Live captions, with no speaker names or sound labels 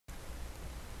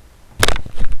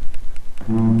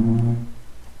I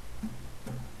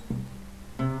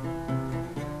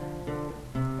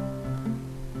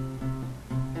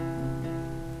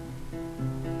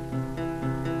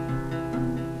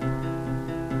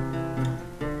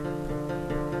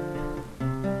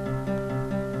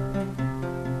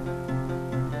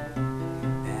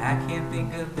can't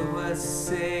think of the words to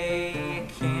say, I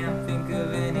can't think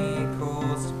of any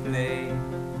chords to play.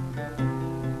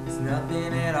 It's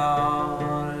nothing at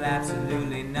all,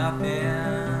 absolutely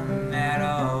nothing at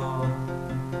all.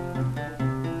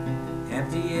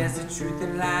 Empty as the truth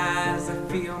that lies, I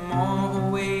feel more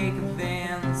awake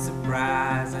than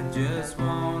surprised. I just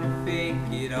wanna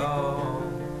fake it all,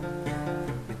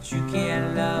 but you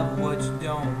can't love what you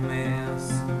don't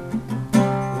miss.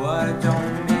 What I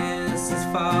don't miss is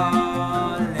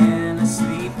falling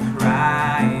asleep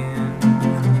crying.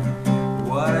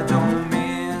 What I don't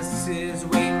miss is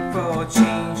waiting for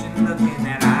change and looking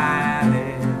at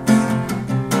eyelids.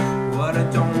 What I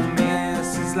don't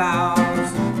miss is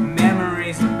lost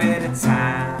memories and better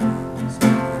times.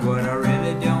 What I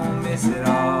really don't miss at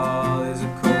all is a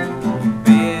cold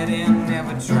bed and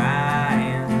never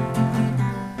trying.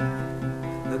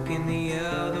 Looking the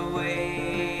other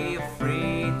way,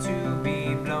 afraid to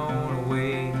be blown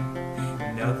away.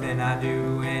 Nothing I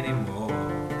do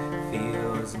anymore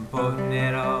feels important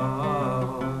at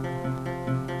all.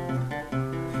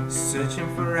 Searching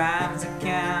for rhymes that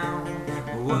count,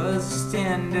 was just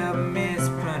end up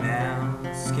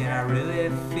mispronounced. Can I really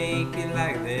fake it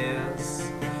like this?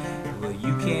 Well,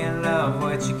 you can't love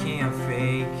what you can't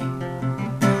fake.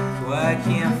 What I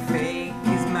can't fake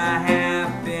is my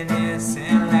happiness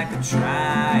and lack of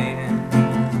trying.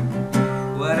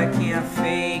 What I can't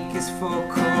fake is full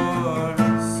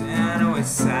chords and always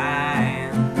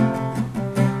sighing.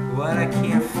 What I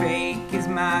can't fake is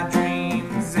my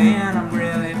dreams and I'm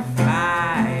really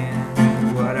flying.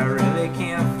 What I really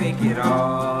can't fake at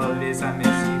all is I miss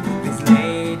you, please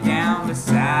lay down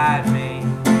beside me.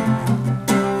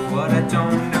 What I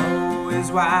don't know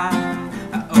is why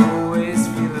I always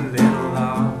feel a little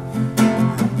off.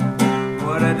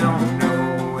 What I don't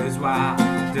know is why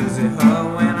does it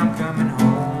hurt when I'm coming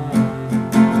home.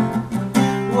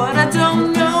 What I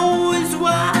don't know is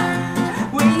why I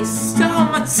waste all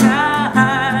my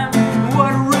time.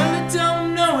 What I really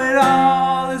don't know at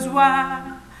all is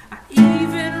why I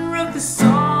even wrote this song.